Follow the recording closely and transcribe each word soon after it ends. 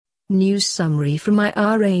News summary from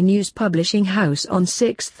IRA News Publishing House on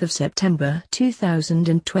 6 September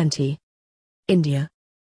 2020. India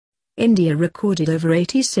recorded over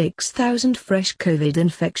 86,000 fresh COVID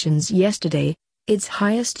infections yesterday, its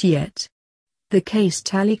highest yet. The case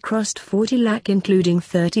tally crossed 40 lakh, including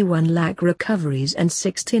 31 lakh recoveries and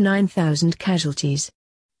 69,000 casualties.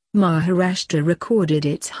 Maharashtra recorded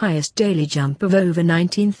its highest daily jump of over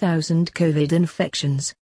 19,000 COVID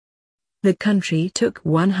infections. The country took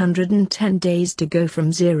 110 days to go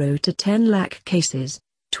from 0 to 10 lakh cases,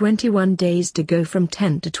 21 days to go from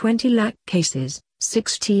 10 to 20 lakh cases,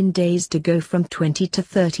 16 days to go from 20 to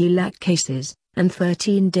 30 lakh cases, and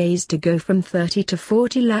 13 days to go from 30 to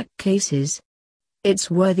 40 lakh cases.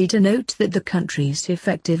 It's worthy to note that the country's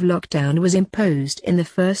effective lockdown was imposed in the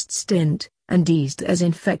first stint, and eased as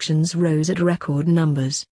infections rose at record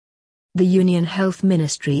numbers. The Union Health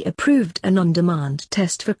Ministry approved an on-demand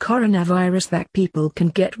test for coronavirus that people can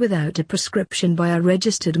get without a prescription by a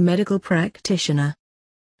registered medical practitioner.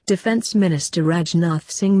 Defense Minister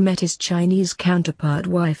Rajnath Singh met his Chinese counterpart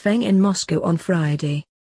Wei Feng in Moscow on Friday.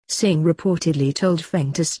 Singh reportedly told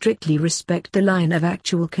Feng to strictly respect the line of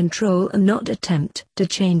actual control and not attempt to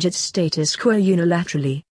change its status quo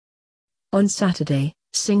unilaterally. On Saturday,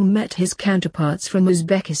 Singh met his counterparts from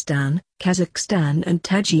Uzbekistan, Kazakhstan and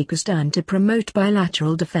Tajikistan to promote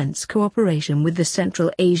bilateral defense cooperation with the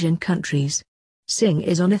Central Asian countries. Singh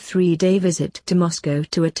is on a 3-day visit to Moscow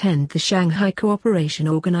to attend the Shanghai Cooperation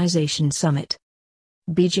Organization summit.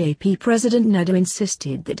 BJP President Nadda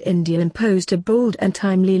insisted that India imposed a bold and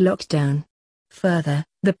timely lockdown. Further,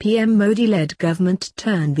 the PM Modi-led government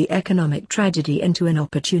turned the economic tragedy into an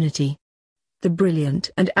opportunity. The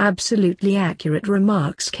brilliant and absolutely accurate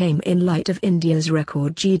remarks came in light of India's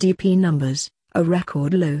record GDP numbers, a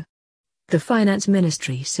record low. The Finance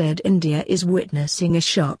Ministry said India is witnessing a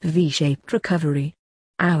sharp V-shaped recovery.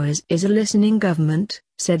 Ours is a listening government,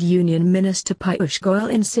 said Union Minister Piyush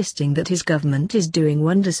Goyal, insisting that his government is doing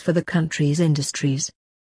wonders for the country's industries.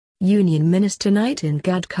 Union Minister Nitin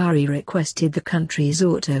Gadkari requested the country's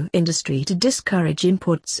auto industry to discourage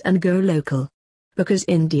imports and go local. Because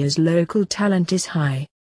India's local talent is high.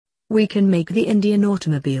 We can make the Indian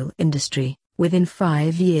automobile industry, within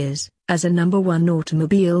 5 years, as a #1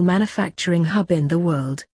 automobile manufacturing hub in the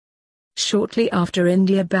world. Shortly after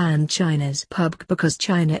India banned China's PUBG because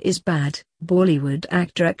China is bad, Bollywood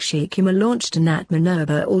actor Akshay Kumar launched an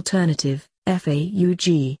Atmanirbhar alternative,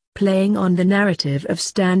 FAUG, playing on the narrative of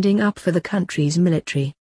standing up for the country's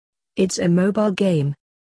military. It's a mobile game.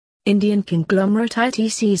 Indian conglomerate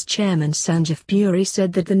ITC's chairman Sanjeev Puri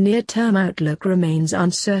said that the near-term outlook remains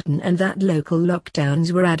uncertain and that local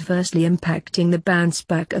lockdowns were adversely impacting the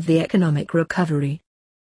bounce-back of the economic recovery.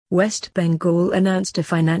 West Bengal announced a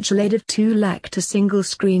financial aid of 2 lakh to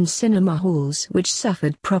single-screen cinema halls which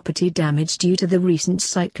suffered property damage due to the recent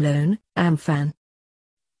cyclone, Amphan.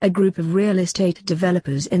 A group of real estate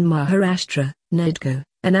developers in Maharashtra, NEDCO,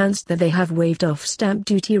 announced that they have waived off stamp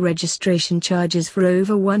duty registration charges for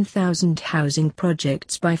over 1,000 housing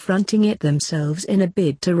projects by fronting it themselves in a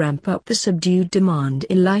bid to ramp up the subdued demand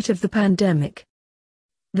in light of the pandemic.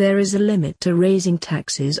 There is a limit to raising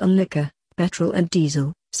taxes on liquor, petrol and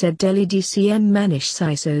diesel, said Delhi DCM Manish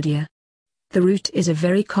Sisodia. The route is a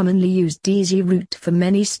very commonly used easy route for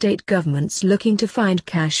many state governments looking to find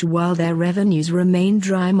cash while their revenues remain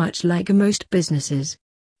dry, much like most businesses.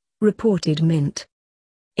 Reported Mint.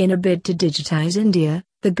 In a bid to digitize India,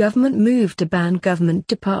 the government moved to ban government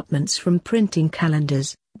departments from printing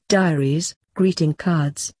calendars, diaries, greeting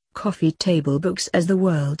cards, coffee table books as the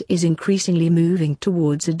world is increasingly moving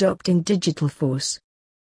towards adopting digital force.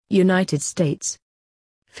 United States.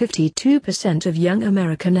 52% of young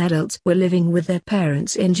American adults were living with their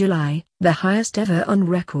parents in July, the highest ever on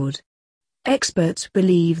record. Experts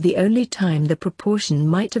believe the only time the proportion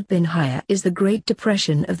might have been higher is the Great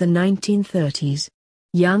Depression of the 1930s.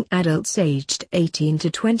 Young adults aged 18 to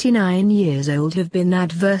 29 years old have been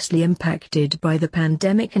adversely impacted by the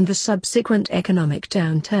pandemic and the subsequent economic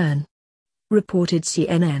downturn. Reported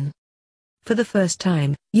CNN. For the first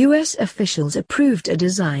time, U.S. officials approved a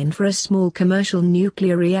design for a small commercial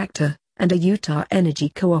nuclear reactor, and a Utah energy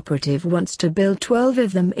cooperative wants to build 12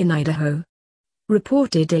 of them in Idaho.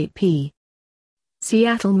 Reported AP.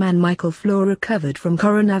 Seattle man Michael Flohr recovered from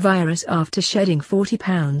coronavirus after shedding 40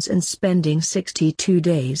 pounds and spending 62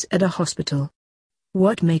 days at a hospital.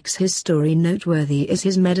 What makes his story noteworthy is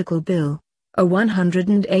his medical bill, a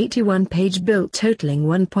 181-page bill totaling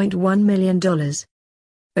 $1.1 million.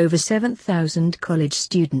 Over 7,000 college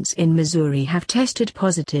students in Missouri have tested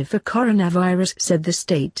positive for coronavirus, said the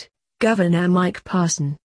state Governor Mike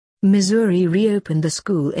Parson. Missouri reopened the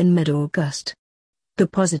school in mid-August. The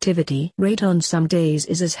positivity rate on some days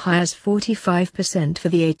is as high as 45% for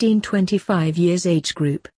the 18-25 years age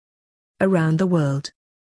group. Around the world.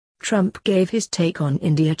 Trump gave his take on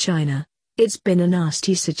India-China. It's been a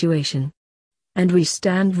nasty situation. And we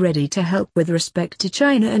stand ready to help with respect to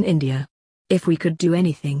China and India. If we could do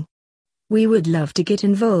anything, we would love to get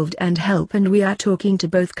involved and help, and we are talking to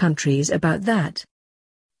both countries about that.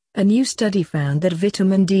 A new study found that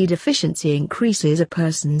vitamin D deficiency increases a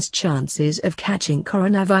person's chances of catching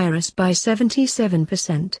coronavirus by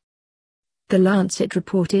 77%. The Lancet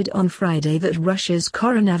reported on Friday that Russia's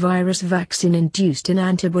coronavirus vaccine induced an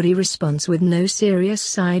antibody response with no serious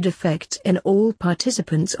side effects in all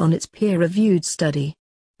participants on its peer-reviewed study.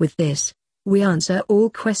 With this, we answer all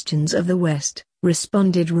questions of the West,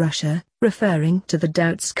 responded Russia, referring to the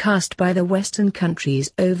doubts cast by the Western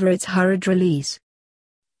countries over its hurried release.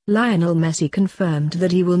 Lionel Messi confirmed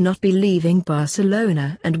that he will not be leaving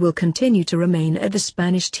Barcelona and will continue to remain at the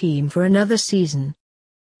Spanish team for another season.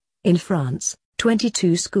 In France,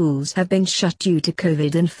 22 schools have been shut due to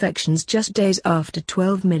COVID infections just days after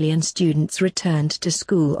 12 million students returned to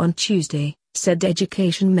school on Tuesday, said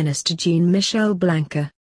Education Minister Jean-Michel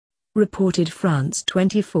Blanquer. Reported France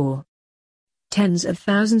 24. Tens of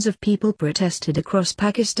thousands of people protested across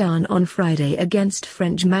Pakistan on Friday against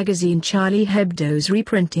French magazine Charlie Hebdo's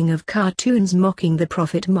reprinting of cartoons mocking the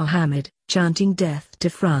Prophet Muhammad, chanting death to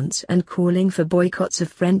France and calling for boycotts of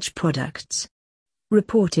French products.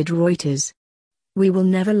 Reported Reuters. We will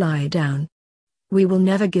never lie down. We will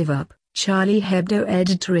never give up, Charlie Hebdo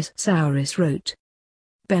editor Sauris wrote.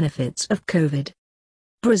 Benefits of COVID.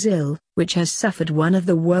 Brazil, which has suffered one of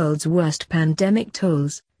the world's worst pandemic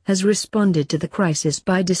tolls, has responded to the crisis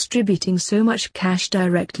by distributing so much cash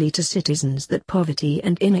directly to citizens that poverty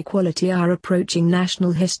and inequality are approaching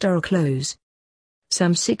national historic lows.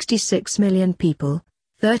 Some 66 million people,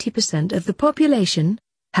 30% of the population,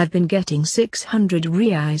 have been getting 600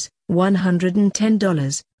 reais,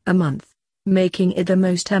 $110, a month, making it the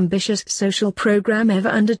most ambitious social program ever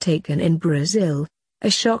undertaken in Brazil, a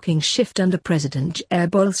shocking shift under President Jair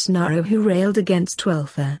Bolsonaro, who railed against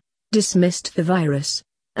welfare, dismissed the virus,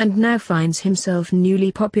 and now finds himself newly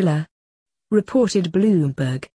popular. Reported Bloomberg.